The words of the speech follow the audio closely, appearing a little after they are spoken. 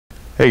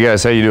Hey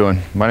guys, how you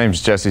doing? My name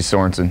is Jessy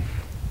Sorensen.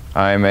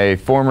 I'm a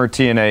former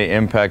TNA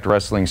Impact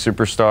Wrestling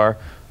superstar.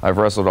 I've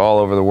wrestled all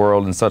over the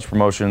world in such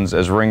promotions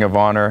as Ring of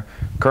Honor,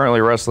 currently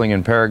wrestling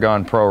in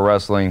Paragon Pro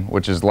Wrestling,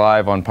 which is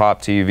live on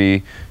Pop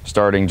TV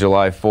starting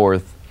July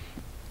 4th.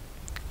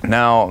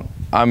 Now,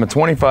 I'm a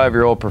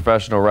 25-year-old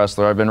professional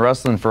wrestler. I've been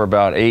wrestling for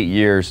about 8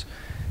 years,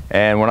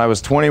 and when I was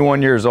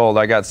 21 years old,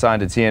 I got signed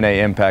to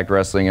TNA Impact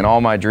Wrestling, and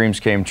all my dreams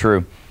came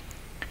true.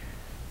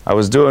 I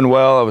was doing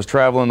well, I was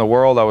traveling the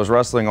world, I was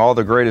wrestling all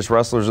the greatest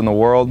wrestlers in the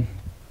world.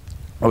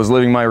 I was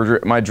living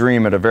my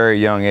dream at a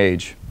very young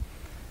age.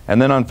 And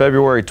then on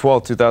February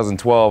 12,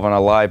 2012, on a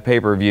live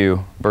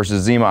pay-per-view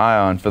versus Zema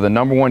Ion for the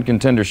 #1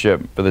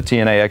 contendership for the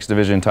TNA X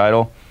Division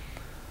title,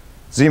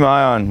 Zema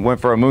Ion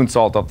went for a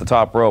moonsault off the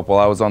top rope while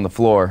I was on the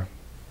floor,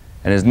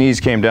 and his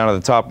knees came down to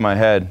the top of my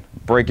head,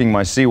 breaking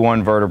my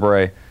C1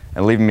 vertebrae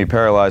and leaving me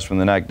paralyzed from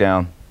the neck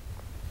down.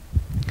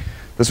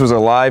 This was a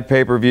live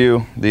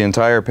pay-per-view. The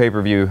entire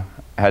pay-per-view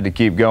had to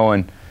keep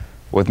going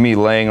with me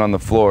laying on the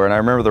floor. And I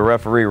remember the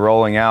referee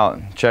rolling out,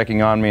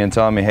 checking on me and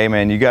telling me, hey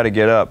man, you got to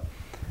get up.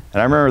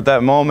 And I remember at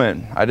that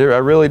moment, I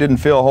really didn't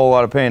feel a whole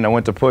lot of pain. I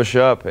went to push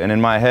up, and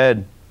in my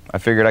head, I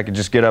figured I could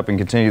just get up and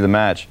continue the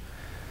match.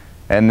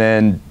 And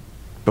then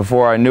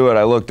before I knew it,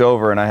 I looked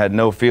over and I had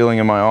no feeling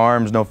in my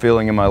arms, no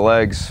feeling in my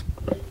legs.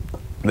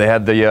 They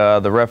had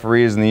the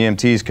referees and the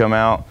EMTs come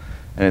out,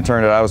 and it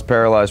turned out I was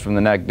paralyzed from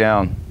the neck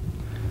down.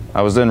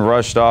 I was then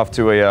rushed off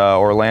to a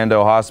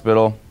Orlando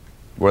hospital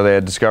where they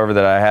had discovered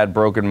that I had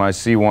broken my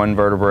C1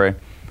 vertebrae,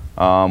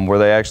 where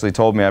they actually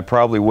told me I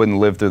probably wouldn't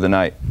live through the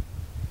night.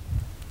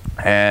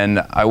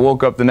 And I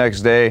woke up the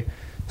next day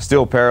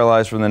still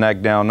paralyzed from the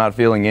neck down, not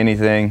feeling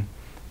anything.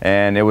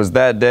 And it was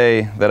that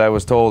day that I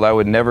was told I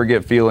would never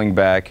get feeling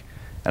back,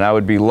 and I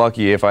would be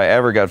lucky if I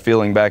ever got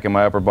feeling back in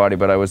my upper body,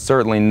 but I would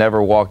certainly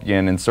never walk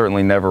again and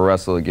certainly never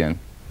wrestle again.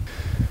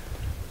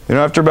 You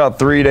know, after about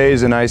 3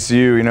 days in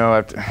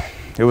ICU,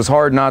 it was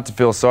hard not to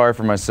feel sorry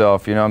for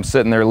myself. You know, I'm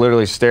sitting there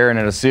literally staring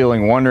at a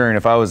ceiling, wondering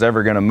if I was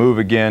ever going to move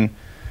again.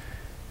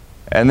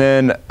 And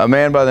then a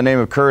man by the name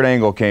of Kurt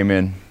Angle came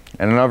in.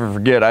 And I'll never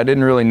forget, I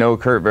didn't really know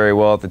Kurt very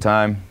well at the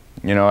time.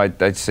 You know,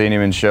 I'd seen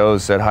him in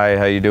shows, said, hi,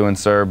 how you doing,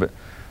 sir? But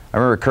I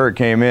remember Kurt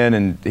came in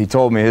and he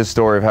told me his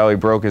story of how he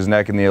broke his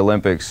neck in the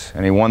Olympics.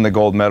 And he won the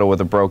gold medal with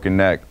a broken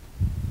neck,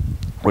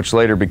 which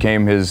later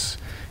became his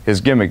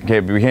gimmick,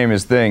 became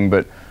his thing.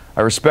 But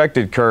I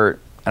respected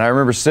Kurt. And I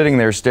remember sitting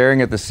there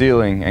staring at the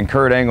ceiling and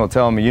Kurt Angle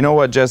telling me, you know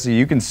what, Jesse,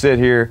 you can sit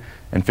here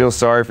and feel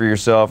sorry for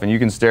yourself and you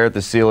can stare at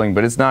the ceiling,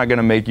 but it's not going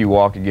to make you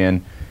walk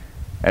again,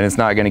 and it's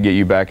not going to get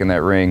you back in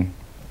that ring.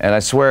 And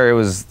I swear it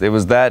was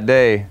that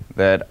day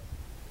that,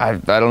 I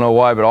don't know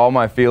why, but all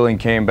my feeling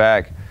came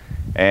back.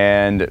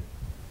 And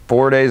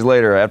 4 days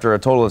later, after a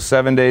total of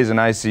 7 days in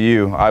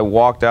ICU, I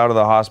walked out of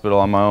the hospital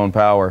on my own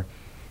power.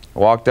 I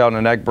walked out in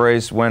a neck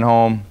brace, went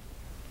home.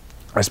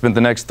 I spent the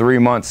next 3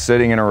 months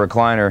sitting in a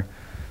recliner,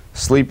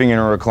 sleeping in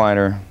a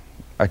recliner.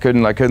 I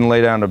couldn't lay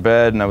down to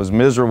bed, and I was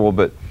miserable,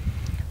 but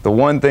the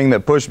one thing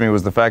that pushed me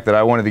was the fact that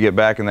I wanted to get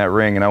back in that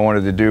ring, and I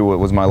wanted to do what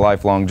was my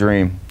lifelong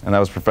dream, and that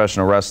was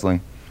professional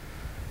wrestling.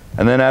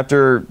 And then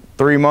after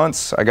 3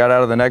 months, I got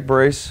out of the neck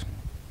brace.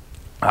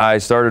 I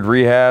started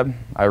rehab.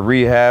 I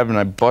rehabbed and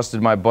I busted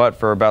my butt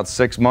for about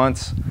 6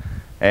 months.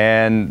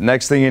 And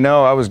next thing you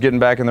know, I was getting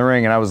back in the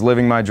ring and I was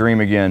living my dream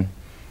again.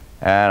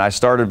 And I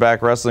started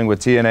back wrestling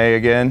with TNA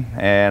again,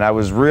 and I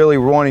was really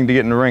wanting to get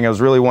in the ring. I was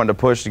really wanting to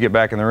push to get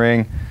back in the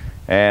ring.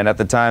 And at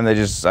the time, I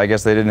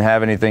guess they didn't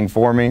have anything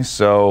for me.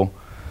 So,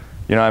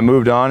 you know, I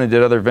moved on and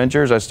did other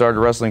ventures. I started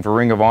wrestling for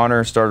Ring of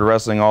Honor, started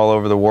wrestling all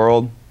over the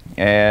world.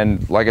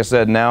 And like I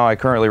said, now I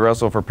currently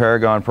wrestle for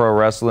Paragon Pro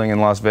Wrestling in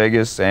Las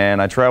Vegas,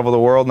 and I travel the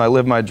world and I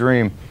live my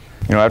dream.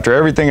 You know, after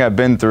everything I've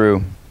been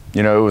through,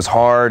 you know, it was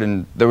hard,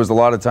 and there was a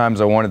lot of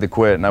times I wanted to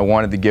quit and I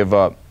wanted to give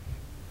up.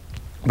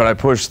 But I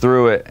pushed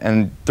through it,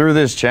 and through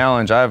this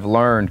challenge, I've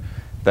learned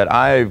that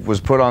I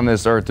was put on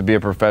this earth to be a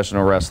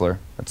professional wrestler.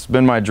 It's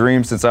been my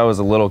dream since I was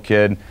a little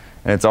kid,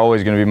 and it's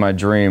always going to be my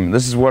dream.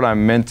 This is what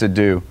I'm meant to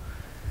do.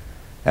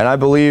 And I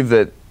believe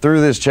that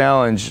through this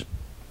challenge,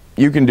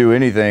 you can do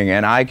anything,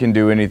 and I can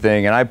do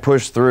anything, and I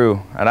push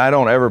through, and I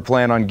don't ever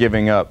plan on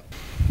giving up.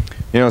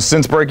 You know,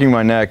 since breaking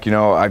my neck, you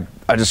know,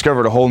 I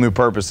discovered a whole new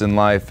purpose in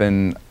life,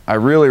 and I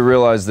really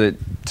realized that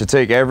to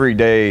take every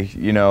day,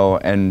 you know,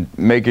 and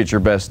make it your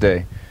best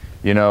day.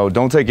 You know,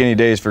 don't take any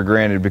days for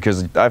granted,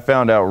 because I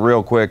found out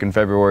real quick in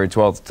February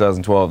 12th,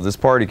 2012, this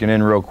party can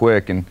end real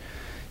quick. And,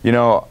 you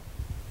know,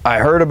 I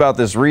heard about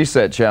this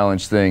reset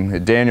challenge thing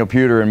that Daniel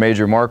Puder and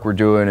Major Mark were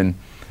doing, and,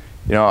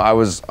 you know, I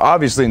was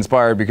obviously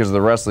inspired because of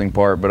the wrestling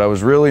part, but I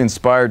was really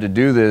inspired to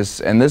do this,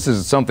 and this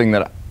is something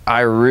that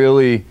I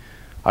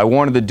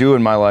wanted to do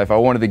in my life. I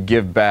wanted to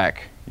give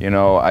back. You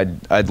know,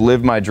 I'd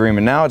lived my dream,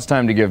 and now it's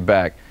time to give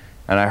back.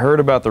 And I heard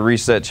about the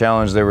reset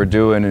challenge they were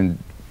doing, and,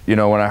 you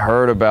know, when I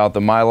heard about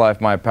the My Life,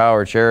 My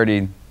Power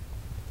charity,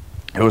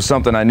 it was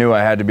something I knew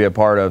I had to be a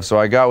part of. So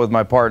I got with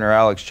my partner,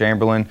 Alex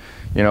Chamberlain.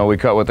 You know, we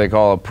cut what they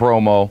call a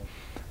promo,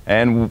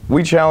 and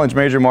we challenged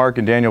Major Mark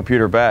and Daniel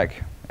Puder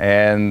back,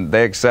 and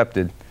they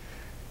accepted.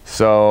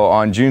 So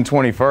on June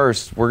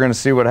 21st, we're going to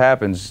see what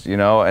happens, you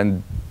know,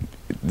 and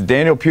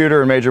Daniel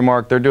Puder and Major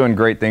Mark, they're doing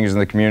great things in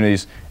the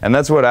communities, and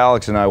that's what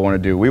Alex and I want to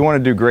do. We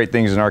want to do great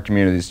things in our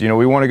communities. You know,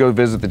 we want to go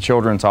visit the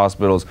children's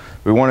hospitals.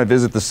 We want to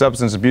visit the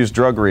substance abuse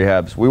drug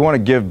rehabs. We want to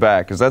give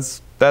back,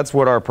 because that's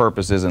what our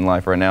purpose is in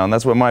life right now, and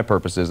that's what my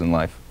purpose is in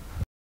life.